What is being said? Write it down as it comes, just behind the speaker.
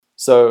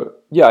So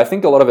yeah, I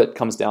think a lot of it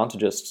comes down to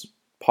just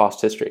past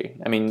history.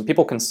 I mean,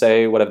 people can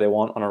say whatever they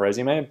want on a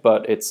resume,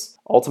 but it's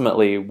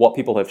ultimately what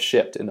people have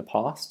shipped in the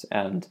past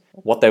and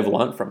what they've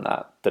learned from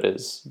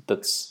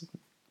that's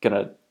going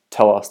to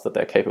tell us that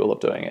they're capable of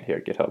doing it here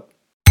at GitHub.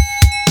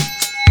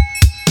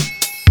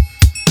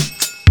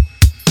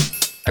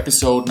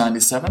 Episode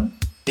 97,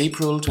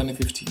 April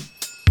 2015.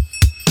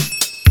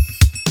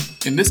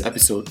 In this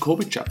episode,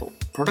 Kobe Chappell,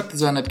 product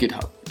designer at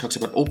GitHub, talks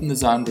about open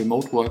design,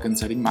 remote work, and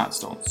setting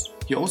milestones.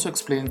 He also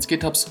explains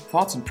GitHub's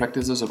thoughts and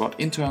practices about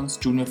interns,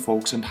 junior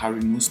folks, and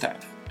hiring new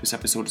staff. This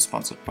episode is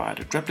sponsored by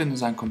the Draplin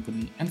Design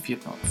Company and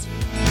Field Notes.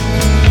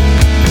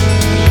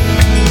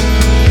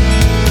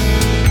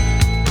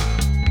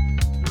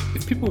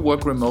 If people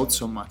work remote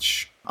so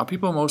much, are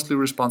people mostly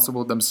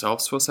responsible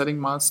themselves for setting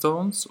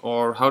milestones,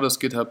 or how does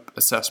GitHub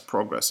assess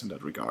progress in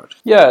that regard?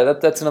 Yeah,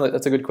 that's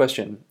a good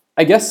question.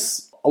 I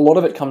guess a lot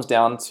of it comes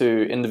down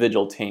to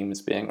individual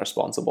teams being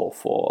responsible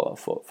for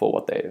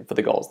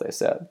the goals they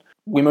set.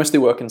 We mostly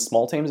work in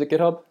small teams at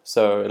GitHub,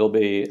 so it'll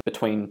be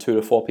between 2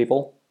 to 4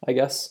 people, I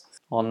guess,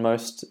 on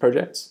most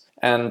projects.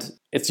 And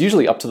it's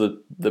usually up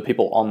to the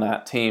people on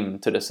that team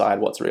to decide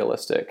what's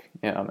realistic,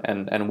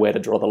 and where to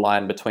draw the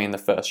line between the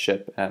first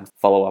ship and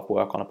follow-up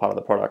work on a part of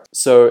the product.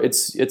 So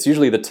it's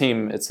usually the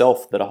team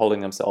itself that are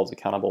holding themselves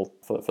accountable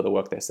for the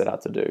work they set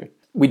out to do.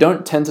 We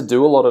don't tend to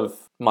do a lot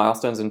of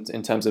milestones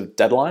in terms of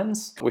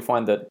deadlines. We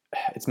find that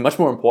it's much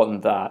more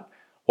important that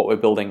what we're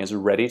building is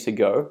ready to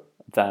go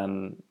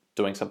than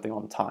doing something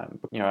on time.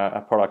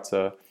 Our product's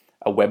a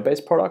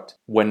web-based product.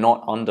 We're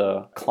not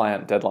under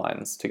client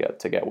deadlines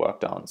to get work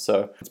done.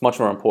 So it's much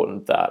more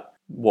important that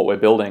what we're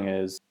building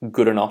is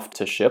good enough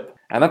to ship.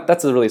 And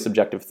that's a really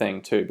subjective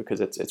thing too,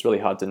 because it's really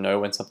hard to know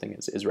when something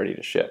is ready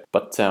to ship.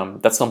 But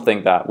that's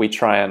something that we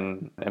try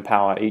and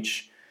empower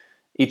each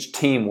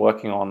team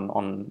working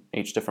on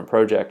each different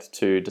project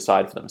to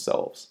decide for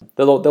themselves.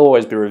 There'll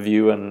always be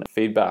review and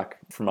feedback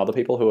from other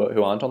people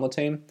who aren't on the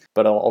team,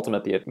 but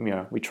ultimately,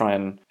 we try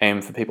and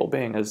aim for people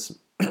being as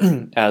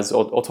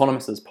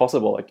autonomous as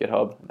possible at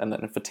GitHub, and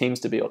then for teams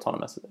to be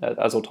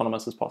as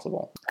autonomous as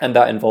possible. And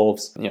that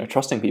involves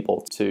trusting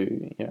people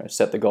to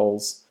set the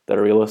goals that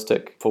are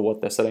realistic for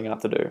what they're setting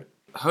out to do.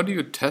 How do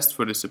you test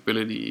for this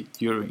ability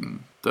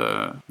during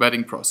the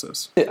vetting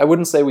process? I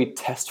wouldn't say we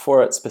test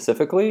for it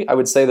specifically. I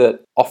would say that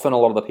often a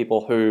lot of the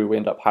people who we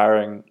end up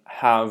hiring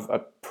have a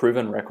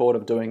proven record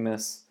of doing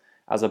this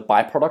as a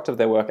byproduct of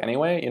their work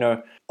anyway.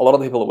 A lot of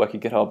the people that work at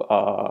GitHub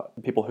are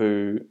people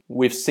who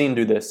we've seen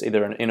do this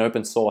either in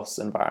open source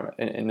environment,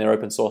 in their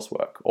open source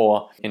work,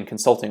 or in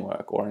consulting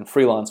work, or in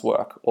freelance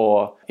work,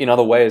 or in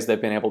other ways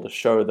they've been able to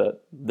show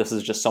that this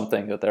is just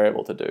something that they're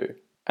able to do.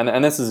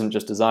 And this isn't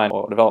just design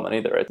or development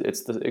either.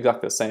 It's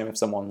exactly the same if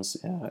someone's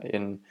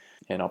in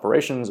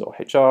operations or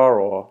HR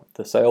or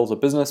the sales or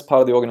business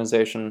part of the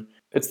organization.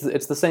 It's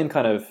the same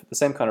kind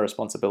of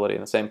responsibility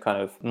and the same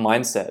kind of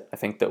mindset, I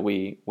think, that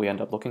we end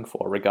up looking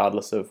for,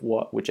 regardless of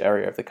which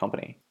area of the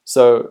company.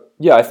 So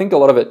yeah, I think a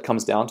lot of it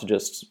comes down to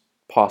just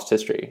past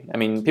history. I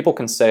mean, people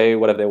can say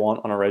whatever they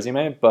want on a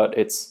resume, but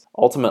it's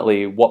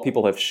ultimately what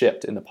people have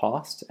shipped in the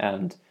past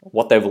and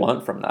what they've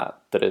learned from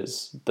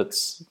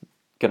that's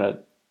going to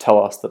tell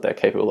us that they're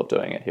capable of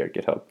doing it here at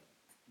GitHub.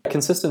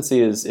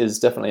 Consistency is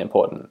definitely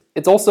important.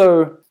 It's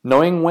also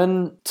knowing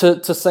when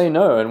to say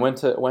no and when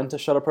to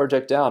shut a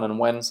project down, and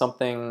when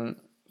something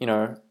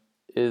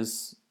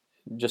was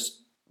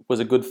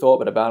a good thought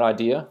but a bad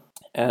idea,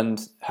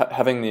 and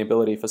having the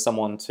ability for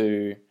someone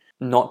to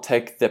not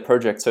take their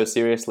project so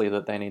seriously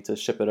that they need to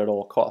ship it at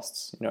all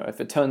costs.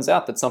 If it turns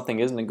out that something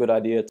isn't a good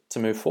idea to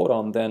move forward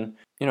on, then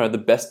the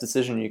best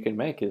decision you can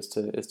make is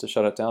to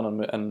shut it down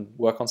and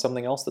work on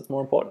something else that's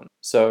more important.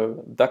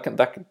 So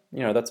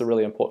that's a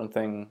really important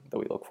thing that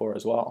we look for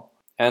as well.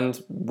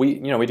 And we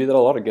do that a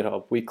lot at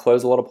GitHub. We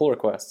close a lot of pull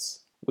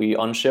requests. We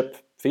unship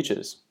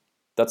features.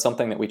 That's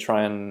something that we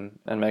try and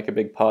make a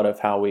big part of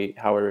how we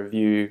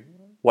review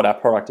what our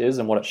product is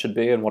and what it should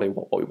be and what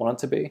we want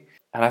it to be.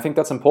 And I think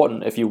that's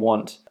important if you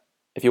want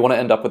to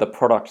end up with a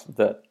product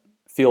that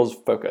feels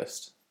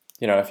focused.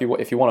 If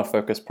you want a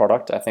focused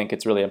product, I think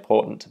it's really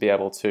important to be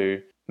able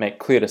to make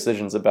clear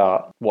decisions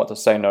about what to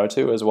say no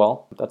to as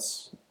well.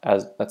 That's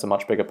a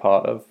much bigger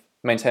part of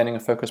maintaining a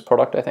focused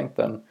product, I think,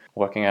 than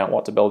working out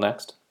what to build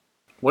next.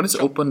 What is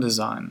open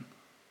design?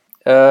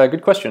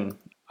 Good question.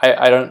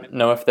 I don't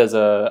know if there's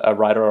a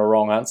right or a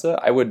wrong answer.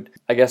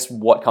 I guess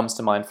what comes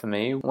to mind for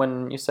me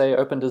when you say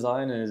open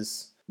design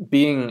is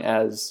being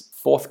as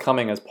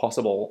forthcoming as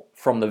possible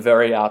from the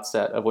very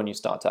outset of when you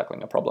start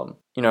tackling a problem.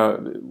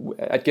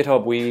 At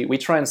GitHub, we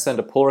try and send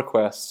a pull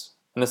request,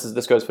 and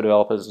this goes for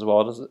developers as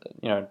well,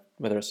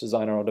 whether it's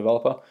designer or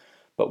developer,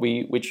 but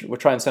we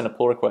try and send a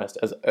pull request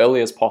as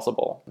early as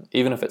possible,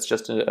 even if it's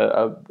just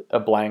a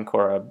blank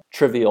or a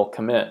trivial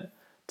commit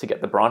to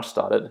get the branch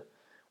started.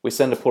 We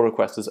send a pull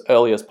request as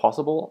early as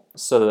possible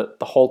so that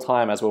the whole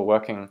time as we're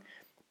working,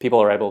 people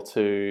are able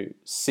to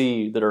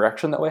see the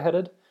direction that we're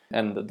headed,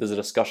 and that there's a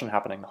discussion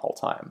happening the whole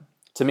time.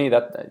 To me,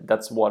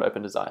 that's what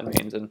open design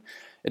means. And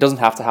it doesn't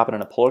have to happen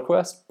in a pull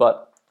request,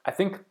 but I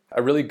think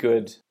a really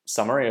good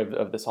summary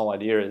of this whole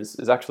idea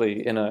is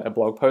actually in a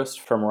blog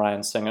post from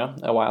Ryan Singer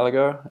a while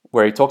ago,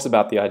 where he talks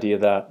about the idea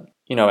that,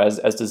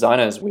 as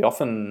designers, we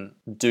often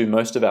do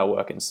most of our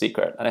work in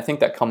secret. And I think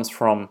that comes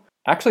from,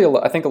 actually,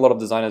 I think a lot of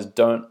designers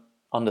don't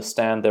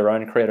understand their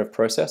own creative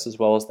process as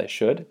well as they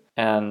should.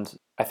 And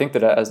I think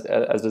that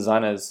as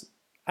designers,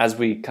 as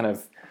we kind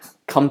of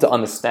come to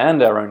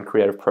understand our own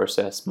creative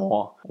process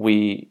more,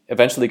 we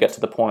eventually get to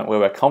the point where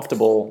we're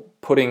comfortable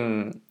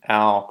putting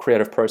our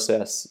creative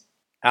process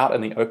out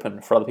in the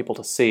open for other people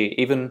to see,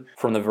 even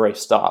from the very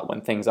start, when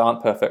things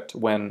aren't perfect,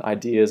 when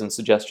ideas and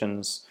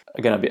suggestions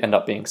are going to end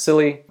up being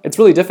silly. It's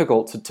really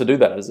difficult to do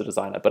that as a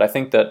designer, but I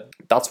think that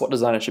that's what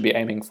designers should be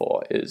aiming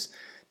for, is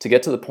to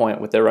get to the point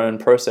with their own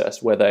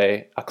process where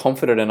they are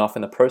confident enough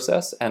in the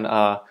process and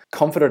are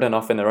confident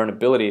enough in their own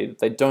ability that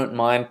they don't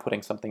mind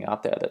putting something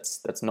out there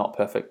that's not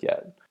perfect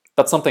yet.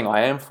 That's something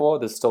I aim for.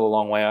 There's still a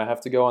long way I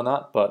have to go on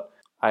that, but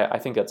I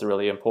think that's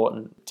really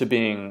important to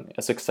being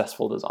a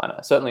successful designer,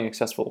 certainly a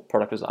successful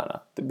product designer.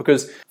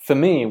 Because for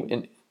me,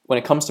 when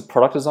it comes to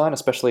product design,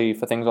 especially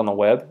for things on the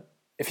web,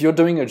 if you're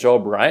doing your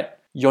job right,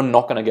 you're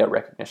not going to get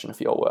recognition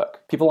for your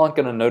work. People aren't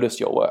going to notice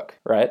your work,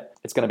 right?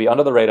 It's going to be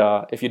under the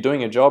radar. If you're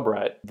doing your job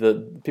right,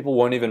 the people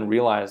won't even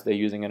realize they're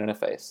using an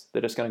interface.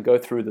 They're just going to go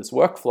through this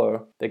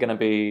workflow. They're going to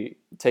be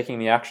taking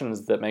the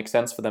actions that make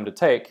sense for them to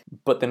take,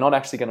 but they're not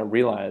actually going to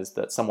realize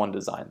that someone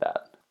designed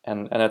that.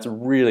 And it's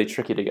really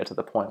tricky to get to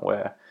the point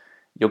where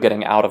you're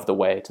getting out of the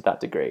way to that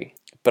degree.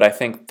 But I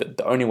think that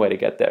the only way to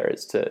get there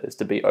is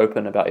to be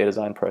open about your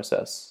design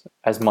process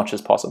as much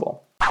as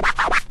possible.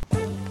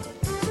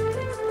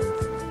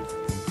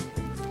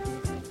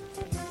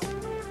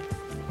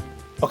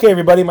 Okay,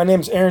 everybody, my name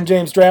is Aaron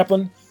James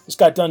Draplin. Just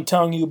got done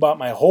telling you about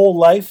my whole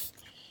life,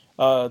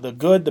 the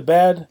good, the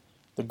bad,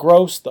 the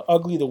gross, the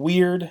ugly, the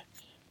weird,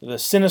 the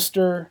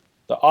sinister,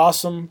 the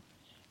awesome.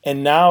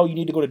 And now you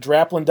need to go to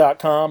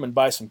Draplin.com and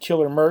buy some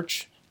killer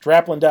merch.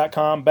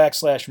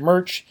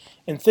 Draplin.com/merch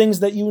and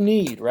things that you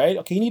need, right?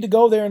 Okay, you need to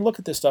go there and look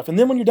at this stuff. And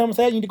then when you're done with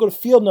that, you need to go to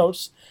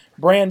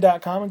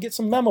FieldNotesBrand.com and get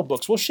some memo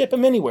books. We'll ship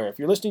them anywhere. If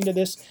you're listening to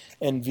this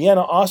in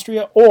Vienna,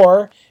 Austria,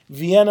 or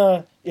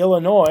Vienna,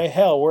 Illinois,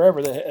 hell,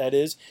 wherever that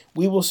is,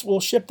 we'll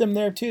ship them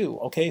there too.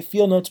 Okay,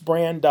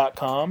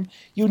 FieldNotesBrand.com.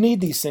 You need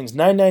these things.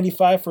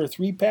 $9.95 for a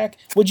 3-pack.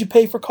 What'd you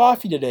pay for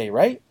coffee today?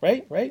 Right?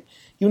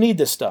 You need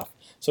this stuff.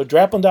 So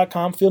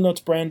Draplin.com,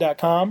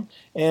 FieldNotesBrand.com,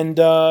 and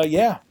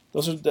yeah.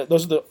 Those are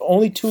the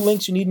only 2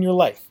 links you need in your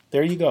life.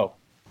 There you go.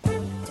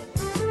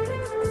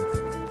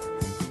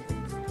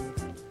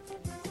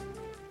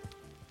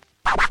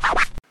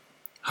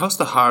 How's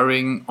the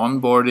hiring,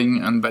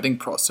 onboarding, and vetting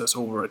process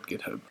over at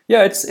GitHub?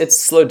 Yeah, it's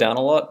slowed down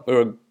a lot. We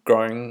were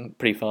growing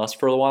pretty fast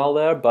for a while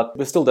there, but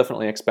we're still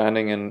definitely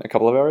expanding in a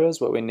couple of areas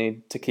where we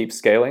need to keep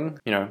scaling,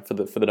 for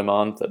the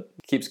demand that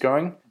keeps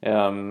growing.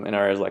 In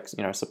areas like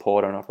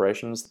support and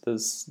operations,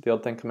 there's the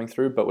odd thing coming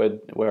through, but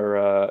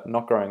we're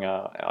not growing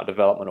our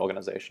development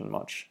organization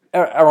much.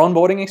 Our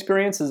onboarding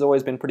experience has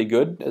always been pretty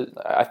good.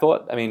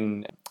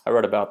 I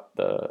wrote about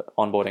the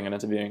onboarding and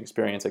interviewing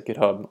experience at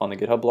GitHub on the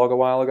GitHub blog a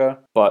while ago.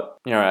 But,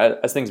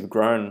 as things have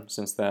grown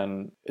since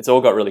then, it's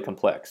all got really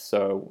complex.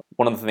 So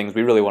one of the things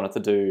we really wanted to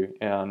do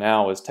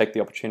now is take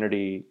the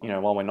opportunity,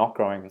 while we're not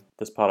growing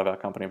this part of our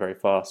company very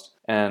fast,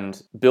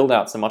 and build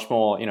out some much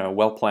more,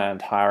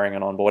 well-planned hiring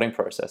and onboarding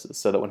processes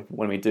so that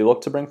when we do look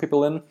to bring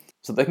people in,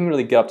 so they can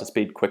really get up to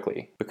speed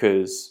quickly,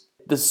 because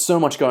there's so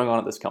much going on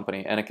at this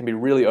company, and it can be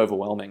really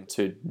overwhelming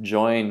to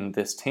join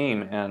this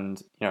team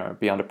and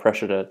be under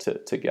pressure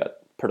to get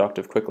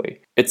productive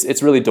quickly.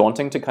 It's really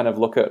daunting to kind of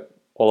look at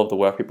all of the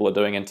work people are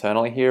doing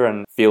internally here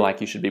and feel like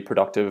you should be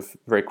productive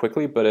very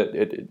quickly, but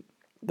it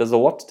there's a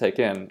lot to take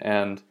in,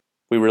 and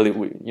we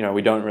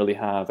don't really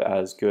have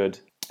as good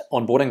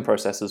onboarding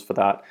processes for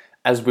that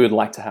as we would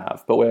like to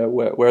have, but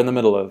we're in the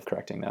middle of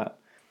correcting that.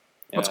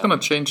 What's going to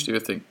change, do you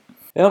think?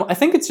 I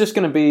think it's just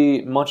going to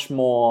be much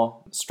more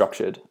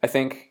structured. I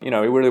think, we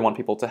really want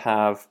people to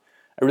have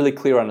a really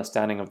clear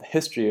understanding of the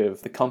history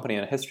of the company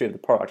and the history of the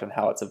product and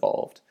how it's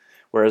evolved.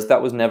 Whereas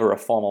that was never a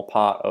formal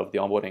part of the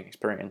onboarding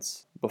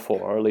experience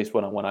before, or at least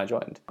when I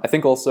joined. I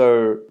think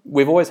also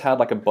we've always had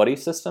like a buddy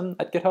system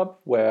at GitHub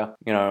where,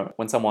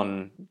 when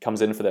someone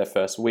comes in for their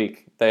first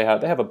week, they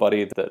have a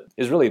buddy that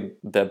is really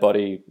their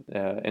buddy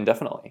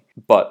indefinitely.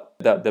 But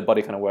that their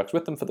buddy kind of works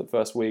with them for the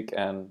first week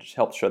and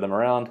helps show them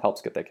around,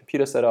 helps get their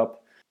computer set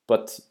up.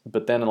 But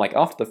then like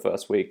after the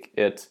first week,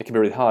 it can be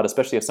really hard,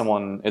 especially if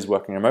someone is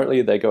working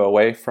remotely. They go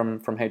away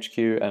from HQ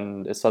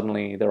and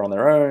suddenly they're on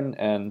their own,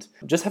 and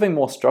just having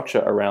more structure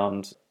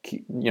around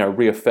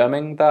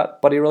reaffirming that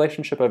buddy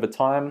relationship over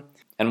time,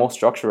 and more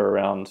structure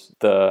around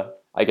the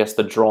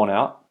drawn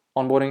out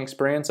onboarding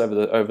experience over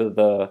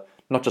the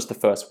not just the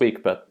first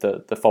week, but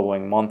the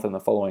following month and the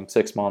following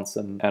 6 months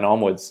and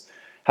onwards.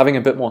 Having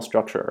a bit more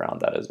structure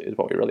around that is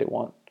what we really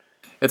want.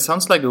 It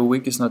sounds like a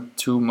week is not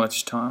too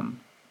much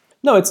time.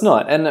 No, it's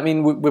not. And I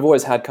mean, we've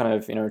always had kind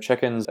of,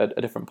 check-ins at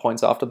different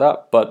points after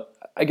that, but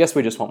I guess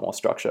we just want more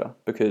structure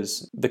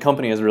because the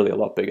company is really a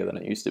lot bigger than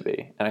it used to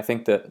be. And I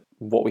think that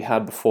what we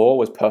had before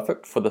was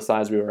perfect for the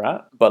size we were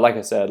at. But like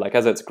I said, like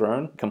as it's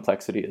grown,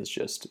 complexity is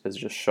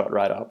just shot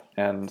right up.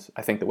 And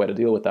I think the way to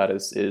deal with that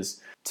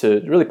is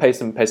to really pay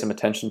some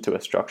attention to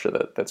a structure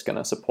that's going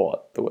to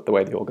support the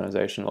way the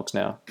organization looks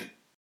now.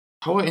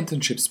 How are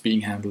internships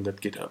being handled at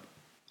GitHub?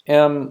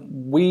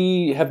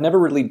 We have never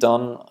really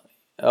done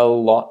a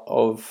lot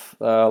of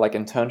like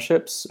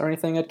internships or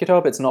anything at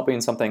GitHub. It's not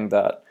been something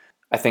that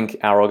I think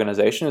our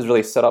organization is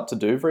really set up to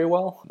do very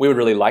well. We would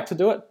really like to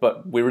do it,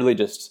 but we really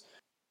just,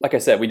 like I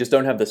said, we just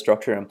don't have the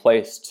structure in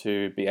place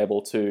to be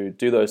able to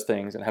do those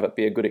things and have it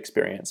be a good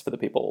experience for the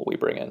people we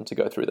bring in to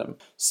go through them.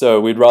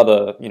 So we'd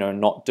rather,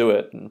 not do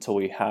it until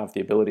we have the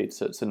ability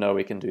to know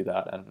we can do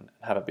that and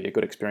have it be a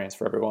good experience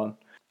for everyone.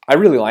 I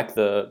really like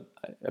the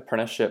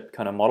apprenticeship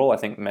kind of model. I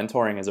think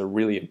mentoring is a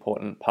really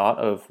important part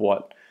of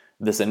what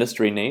this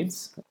industry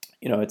needs.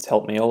 It's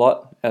helped me a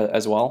lot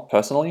as well,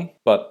 personally.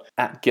 But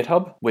at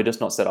GitHub, we're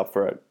just not set up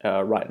for it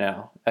right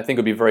now. I think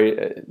it would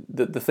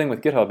be the thing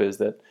with GitHub is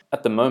that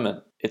at the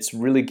moment, it's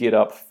really geared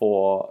up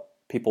for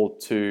people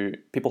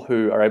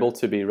who are able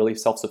to be really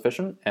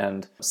self-sufficient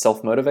and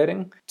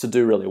self-motivating to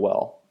do really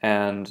well.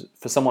 And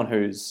for someone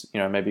who's,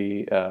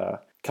 maybe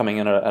coming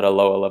in at a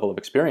lower level of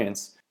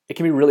experience, it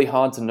can be really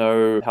hard to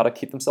know how to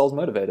keep themselves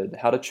motivated,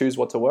 how to choose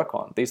what to work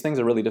on. These things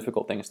are really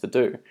difficult things to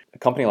do. A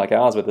company like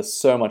ours, where there's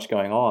so much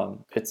going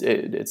on,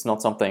 it's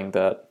not something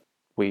that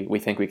we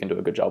think we can do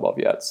a good job of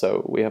yet.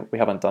 So we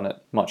haven't done it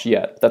much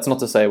yet. That's not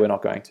to say we're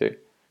not going to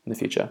in the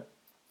future.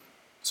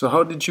 So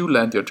how did you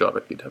land your job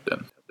at GitHub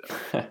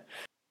then?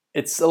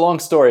 It's a long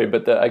story,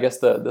 but I guess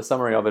the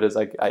summary of it is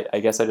I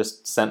guess I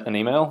just sent an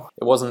email.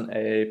 It wasn't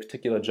a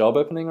particular job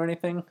opening or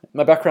anything.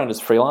 My background is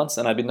freelance,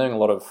 and I've been doing a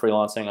lot of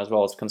freelancing as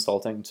well as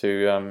consulting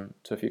to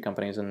a few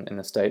companies in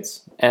the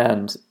States.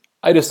 And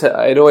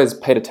I'd always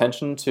paid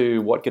attention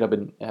to what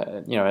GitHub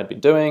had been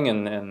doing,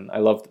 and I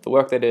loved the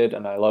work they did,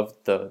 and I loved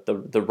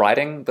the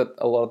writing that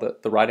a lot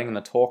of the writing and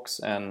the talks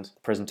and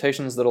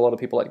presentations that a lot of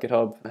people at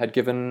GitHub had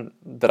given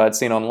that I'd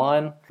seen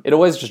online. It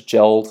always just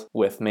gelled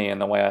with me and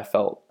the way I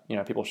felt.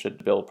 People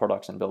should build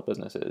products and build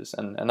businesses,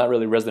 and that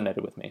really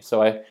resonated with me.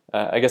 So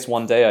I guess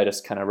one day I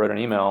just kind of wrote an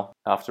email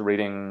after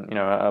reading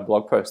a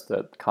blog post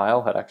that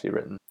Kyle had actually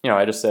written.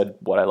 I just said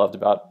what I loved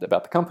about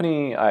the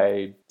company.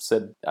 I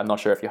said, I'm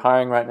not sure if you're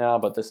hiring right now,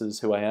 but this is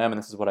who I am and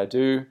this is what I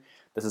do.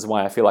 This is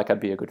why I feel like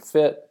I'd be a good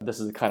fit. This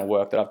is the kind of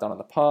work that I've done in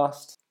the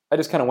past. I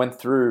just kind of went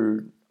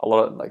through a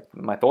lot of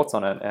my thoughts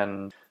on it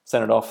and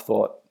sent it off.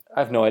 Thought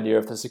I have no idea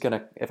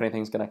if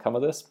anything's gonna come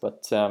of this,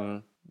 but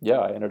I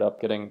ended up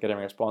getting a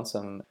response,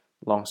 and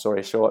long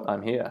story short,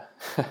 I'm here.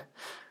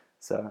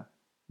 So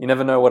you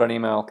never know what an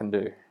email can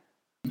do.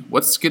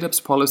 What's GitHub's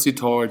policy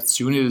towards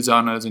junior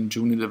designers and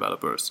junior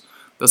developers?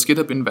 Does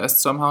GitHub invest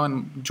somehow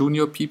in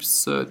junior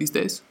peeps these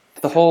days?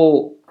 The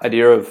whole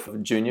idea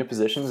of junior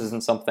positions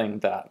isn't something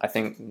that I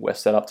think we're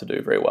set up to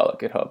do very well at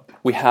GitHub.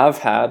 We have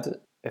had,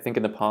 I think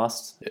in the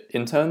past,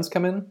 interns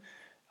come in.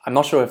 I'm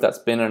not sure if that's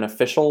been an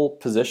official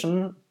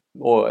position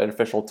or an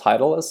official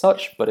title as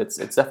such, but it's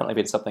definitely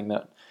been something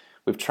that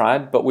we've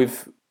tried. But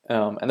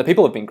and the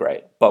people have been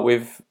great, but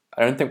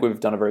I don't think we've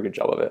done a very good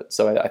job of it.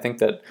 So I think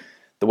that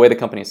the way the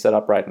company is set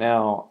up right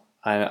now,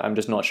 I'm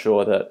just not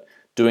sure that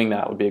doing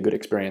that would be a good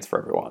experience for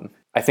everyone.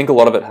 I think a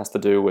lot of it has to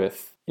do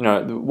with,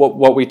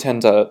 what we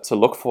tend to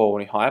look for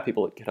when we hire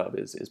people at GitHub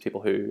is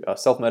people who are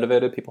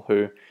self-motivated, people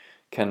who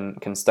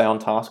can stay on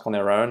task on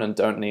their own and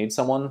don't need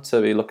someone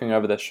to be looking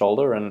over their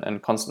shoulder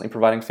and constantly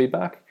providing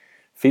feedback.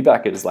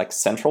 Feedback is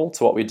central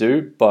to what we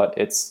do, but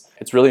it's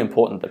really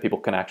important that people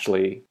can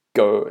actually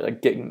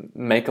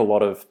make a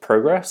lot of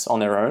progress on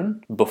their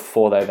own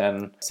before they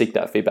then seek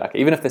that feedback.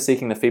 Even if they're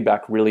seeking the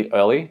feedback really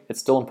early,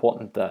 it's still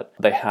important that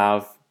they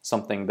have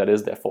something that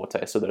is their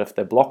forte, so that if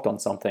they're blocked on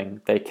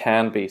something, they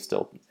can be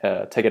still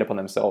take it upon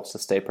themselves to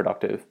stay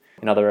productive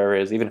in other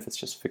areas, even if it's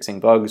just fixing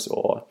bugs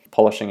or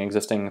polishing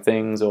existing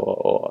things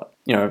or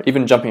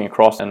even jumping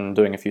across and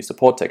doing a few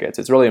support tickets.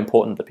 It's really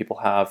important that people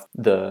have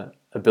the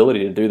ability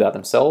to do that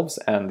themselves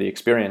and the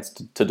experience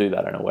to do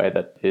that in a way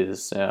that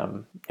is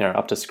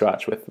up to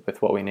scratch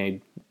with what we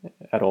need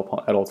at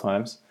all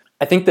times.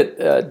 I think that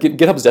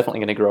GitHub is definitely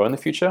going to grow in the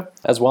future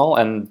as well,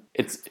 and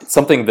it's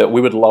something that we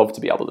would love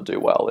to be able to do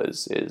well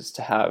is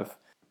to have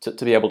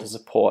to be able to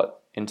support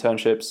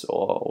internships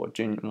or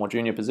more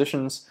junior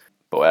positions,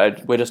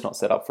 but we're just not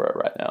set up for it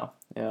right now,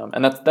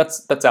 and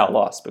that's our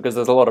loss, because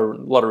there's a lot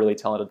of really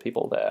talented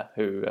people there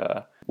who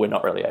we're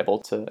not really able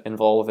to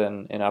involve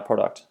in our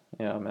product,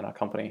 in our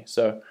company.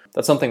 So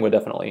that's something we're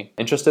definitely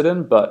interested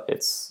in, but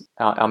it's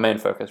our main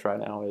focus right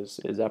now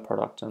is our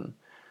product and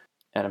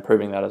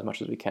improving that as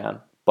much as we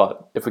can.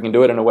 But if we can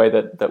do it in a way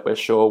that we're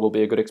sure will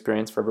be a good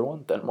experience for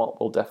everyone, then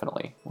we'll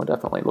definitely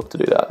look to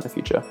do that in the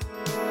future.